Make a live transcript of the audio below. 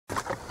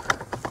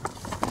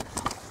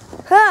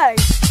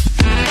way.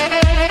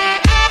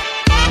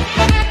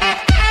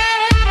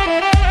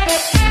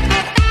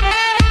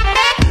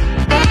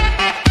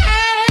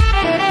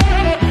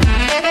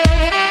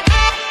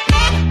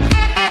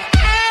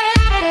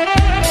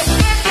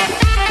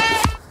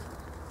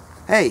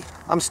 Hey,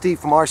 I'm Steve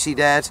from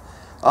rcdads.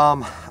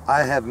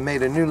 I have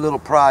made a new little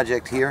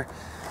project here.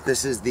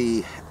 This is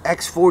the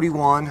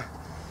x41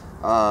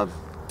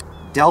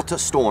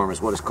 DeltaStorm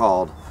is what it's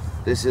called.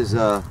 This is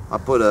I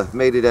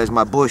made it as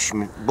my bush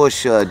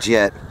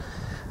jet.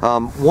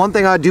 One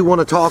thing I do want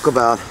to talk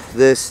about,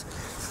 this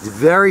is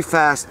very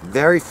fast,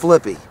 very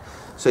flippy.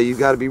 So you've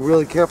got to be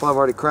really careful. I've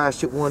already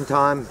crashed it one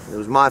time. It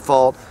was my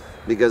fault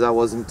because I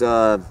wasn't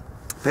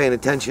paying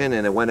attention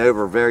and it went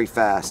over very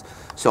fast.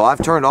 So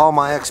I've turned all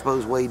my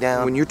expos way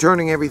down. When you're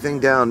turning everything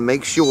down,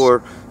 make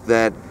sure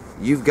that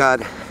you've got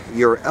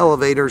your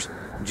elevators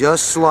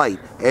just slight.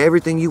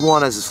 Everything you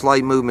want is a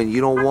slight movement.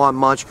 You don't want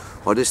much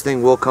or this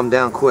thing will come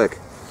down quick.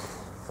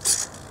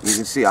 You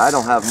can see I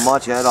don't have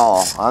much at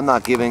all. I'm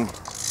not giving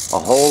a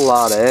whole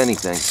lot of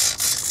anything.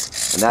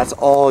 And that's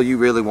all you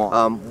really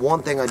want.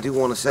 One thing I do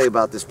want to say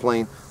about this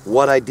plane,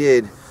 what I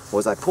did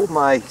was I pulled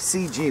my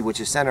CG, which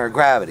is center of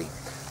gravity.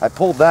 I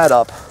pulled that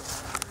up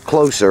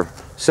closer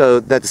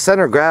so that the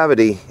center of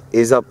gravity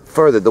is up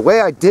further. The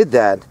way I did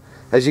that,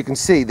 as you can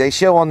see, they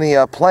show on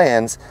the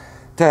plans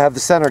to have the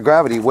center of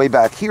gravity way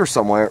back here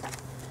somewhere.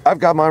 I've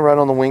got mine right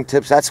on the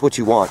wingtips. That's what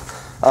you want.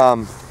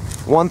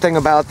 One thing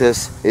about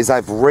this is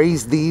I've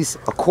raised these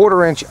a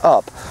 1/4 inch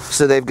up,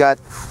 so they've got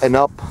an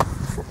up,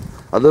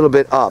 a little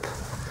bit up.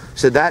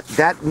 So that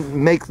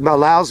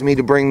allows me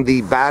to bring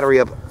the battery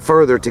up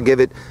further to give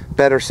it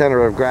better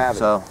center of gravity.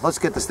 So let's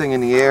get this thing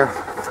in the air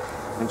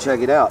and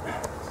check it out.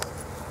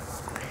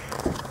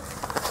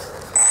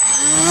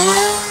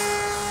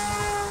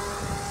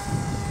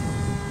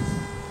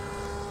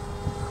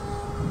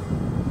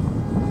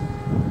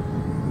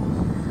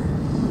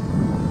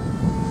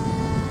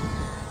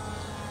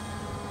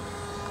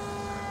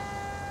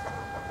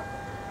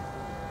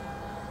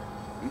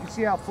 You can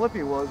see how flippy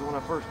it was when I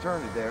first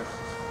turned it there.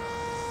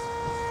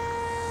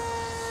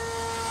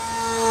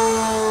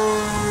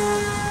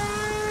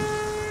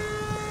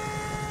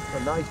 A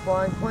nice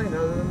flying plane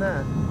other than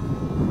that.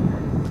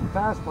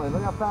 Fast plane,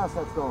 look how fast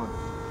that's going.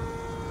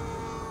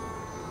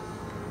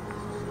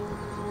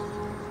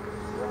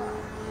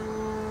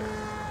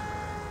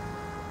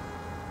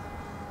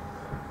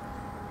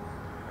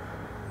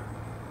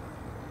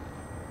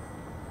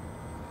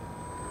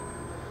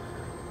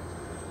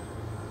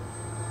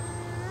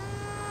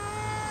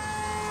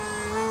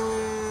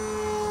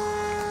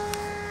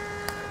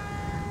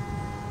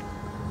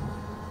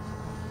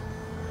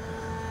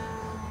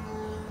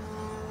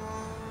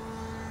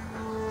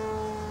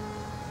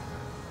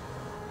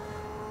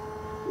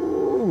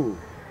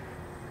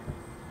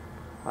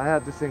 I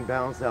have this thing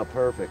balanced out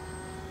perfect.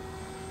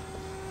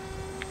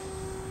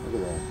 Look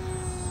at that.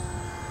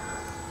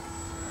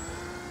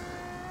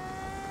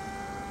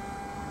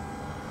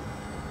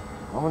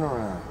 Coming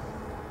around.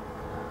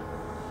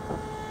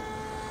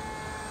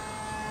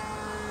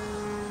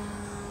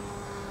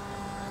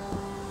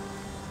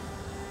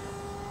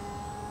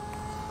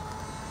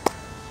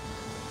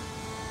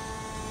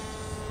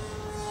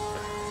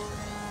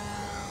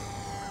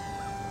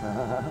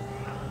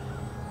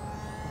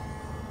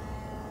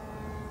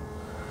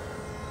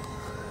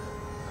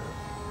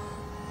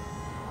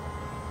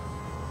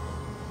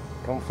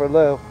 Come for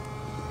low.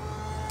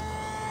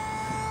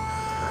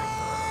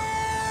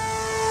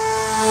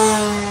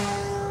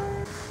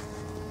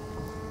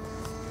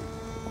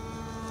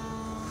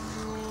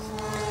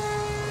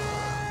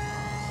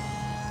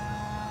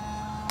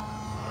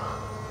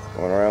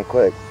 Going around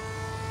quick.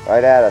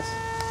 Right at us.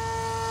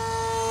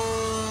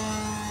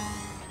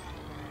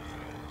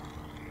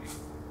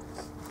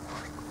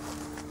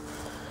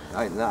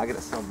 Alright, now I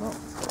gotta something else.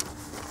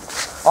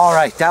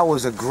 Alright, that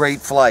was a great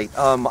flight.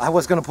 I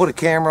was going to put a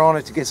camera on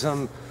it to get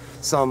some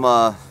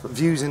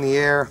views in the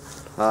air.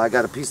 I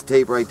got a piece of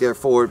tape right there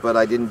for it, but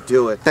I didn't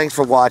do it. Thanks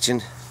for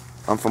watching.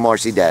 I'm from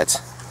rcdads.